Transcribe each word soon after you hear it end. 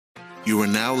You are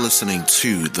now listening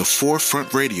to The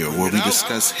Forefront Radio, where we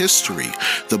discuss history,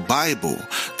 the Bible,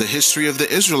 the history of the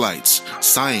Israelites,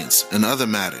 science, and other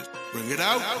matters. Bring it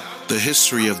out. The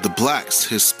history of the blacks,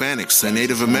 Hispanics, and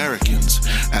Native Americans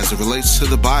as it relates to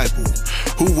the Bible.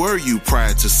 Who were you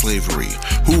prior to slavery?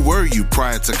 Who were you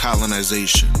prior to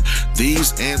colonization?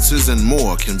 These answers and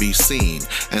more can be seen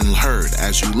and heard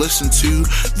as you listen to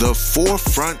The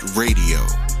Forefront Radio.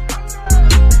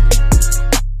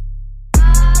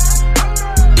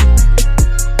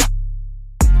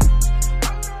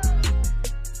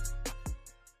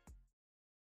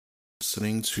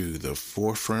 Listening to The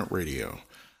Forefront Radio.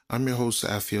 I'm your host,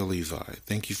 Afia Levi.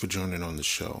 Thank you for joining on the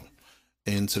show.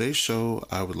 In today's show,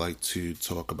 I would like to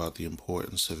talk about the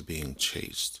importance of being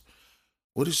chaste.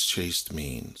 What does chaste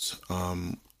means?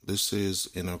 This is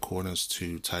in accordance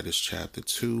to Titus chapter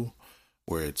 2,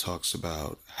 where it talks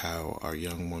about how our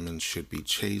young women should be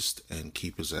chaste and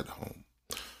keepers at home.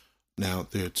 Now,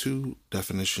 there are two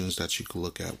definitions that you can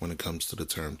look at when it comes to the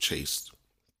term chaste.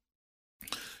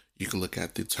 You can look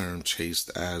at the term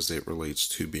chaste as it relates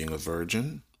to being a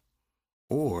virgin,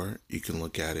 or you can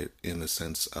look at it in the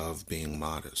sense of being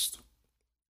modest.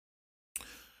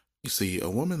 You see, a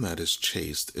woman that is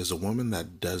chaste is a woman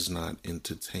that does not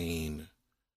entertain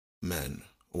men.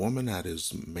 A woman that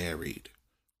is married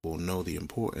will know the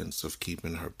importance of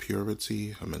keeping her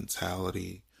purity, her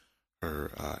mentality, her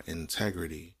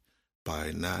integrity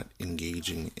by not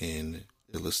engaging in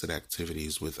illicit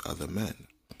activities with other men.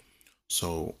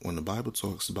 So when the Bible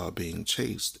talks about being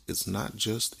chaste, it's not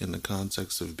just in the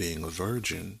context of being a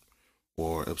virgin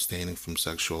or abstaining from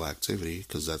sexual activity,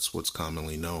 because that's what's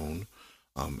commonly known.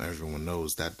 Everyone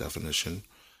knows that definition.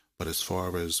 But as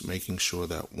far as making sure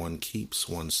that one keeps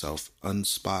oneself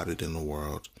unspotted in the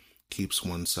world, keeps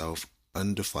oneself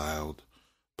undefiled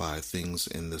by things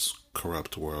in this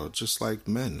corrupt world, just like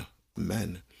men.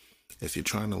 If you're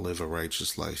trying to live a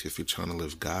righteous life, if you're trying to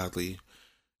live godly,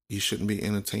 you shouldn't be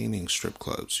entertaining strip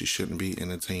clubs. You shouldn't be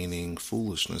entertaining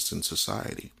foolishness in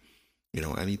society. You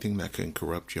know, anything that can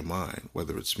corrupt your mind,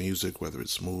 whether it's music, whether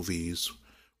it's movies,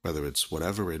 whether it's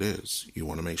whatever it is, you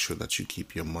want to make sure that you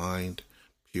keep your mind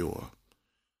pure.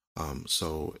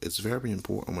 So it's very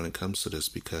important when it comes to this,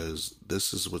 because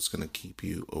this is what's going to keep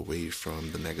you away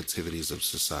from the negativities of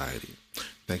society.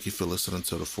 Thank you for listening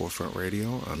to The Forefront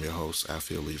Radio. I'm your host,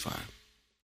 Afia Levi.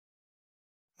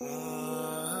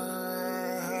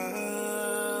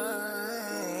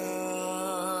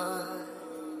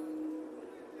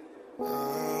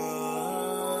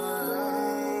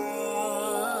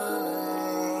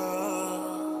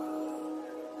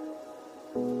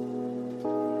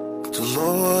 The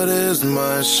Lord is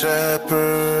my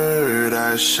shepherd,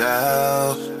 I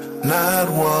shall not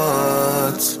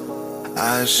want,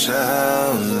 I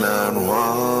shall not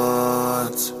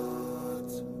want.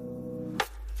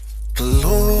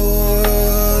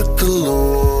 The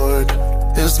Lord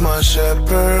is my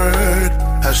shepherd,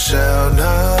 I shall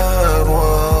not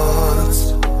want.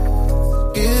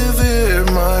 Give ear,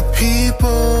 my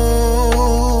people,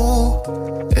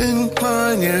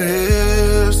 incline your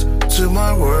ears to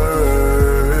my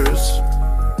words.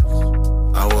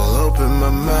 I will open my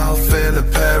mouth in a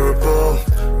parable.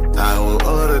 I will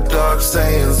utter dark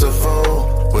sayings of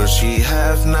old, which ye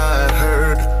have not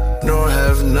heard, nor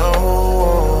have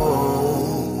known.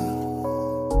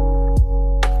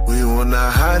 We will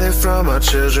not hide it from our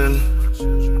children,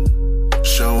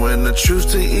 showing the truth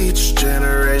to each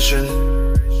generation,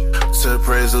 to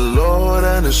praise the Lord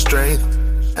and His strength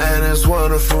and His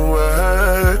wonderful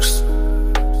works.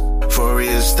 For He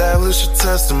established a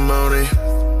testimony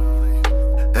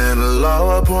and a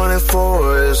law appointed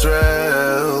for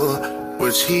Israel,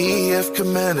 which He hath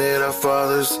commanded our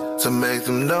fathers, to make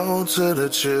them known to the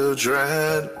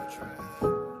children,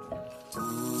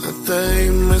 that they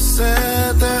may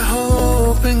set their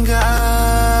hope in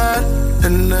God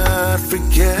and not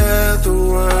forget the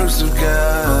works of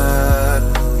God,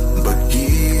 but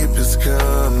keep His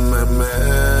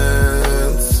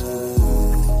commandments.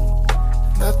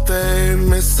 That they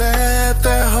may set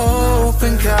their hope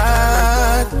in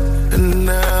God and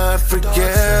not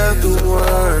forget the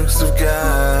works of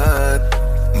God,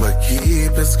 but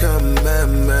keep His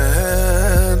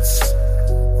commandments.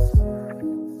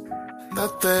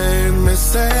 That they may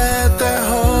set their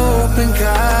hope in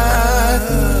God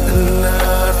and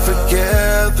not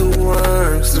forget the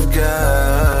works of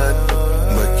God,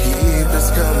 but keep His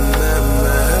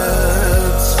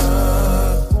commandments.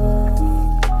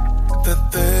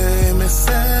 That they may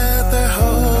set their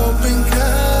hope in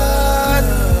God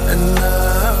and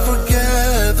not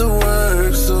forget the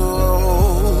works of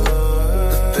old,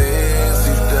 the things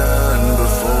You've done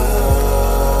before.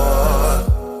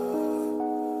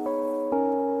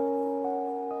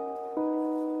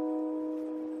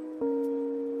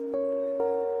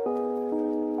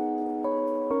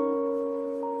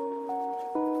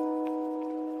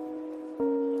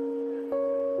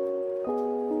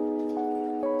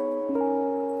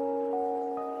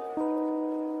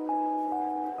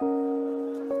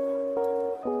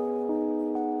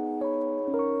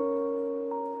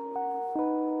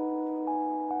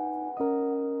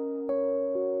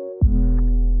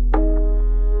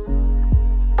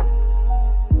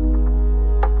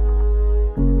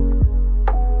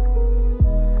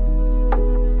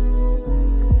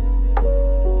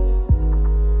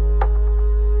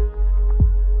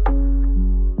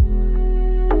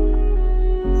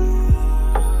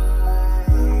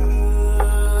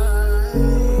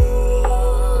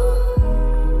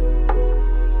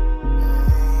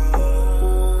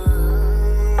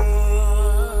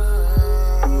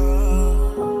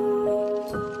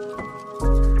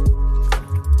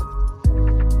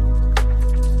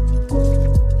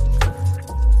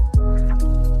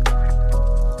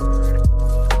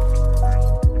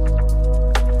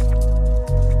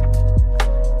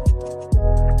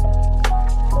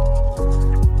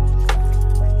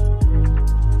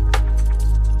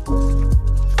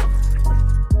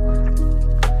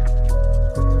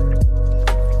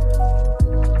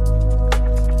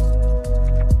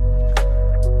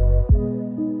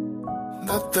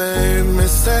 that they may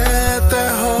set their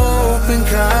hope in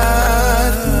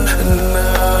God and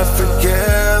not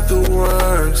forget the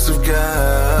works of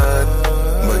God,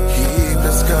 but keep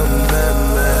His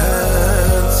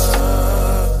commandments.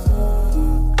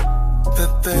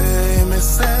 That they may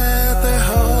set their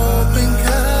hope in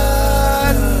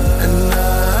God and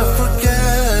not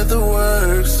forget the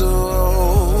works of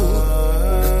old,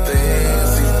 the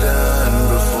things He's done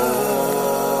before.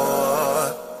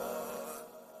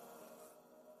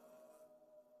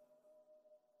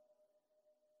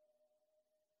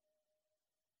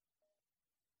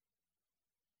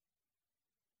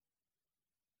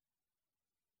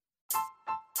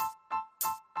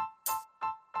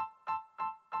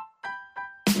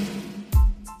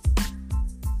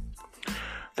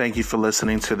 Thank you for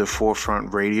listening to the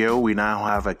Forefront Radio. We now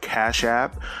have a Cash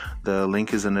App. The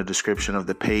link is in the description of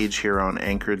the page here on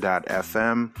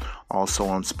Anchor.fm, also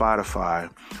on Spotify.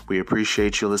 We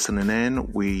appreciate you listening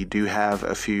in. We do have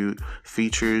a few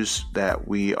features that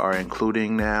we are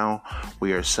including now.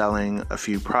 We are selling a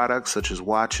few products such as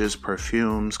watches,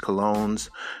 perfumes, colognes,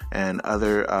 and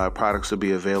other products will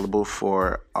be available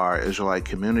for our Israelite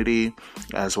community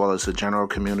as well as the general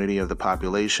community of the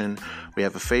population. We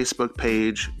have a Facebook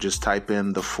page. Just type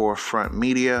in the Forefront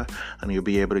Media and you'll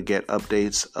be able to get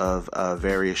updates of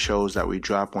various shows that we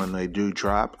drop when they do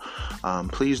drop.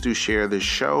 Please do share this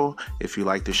show if you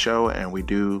like the show, and we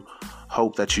do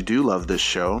hope that you do love this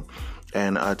show.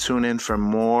 And tune in for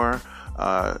more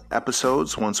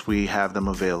episodes once we have them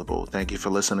available. Thank you for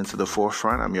listening to The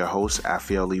Forefront. I'm your host,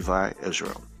 Afiel Levi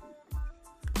Israel.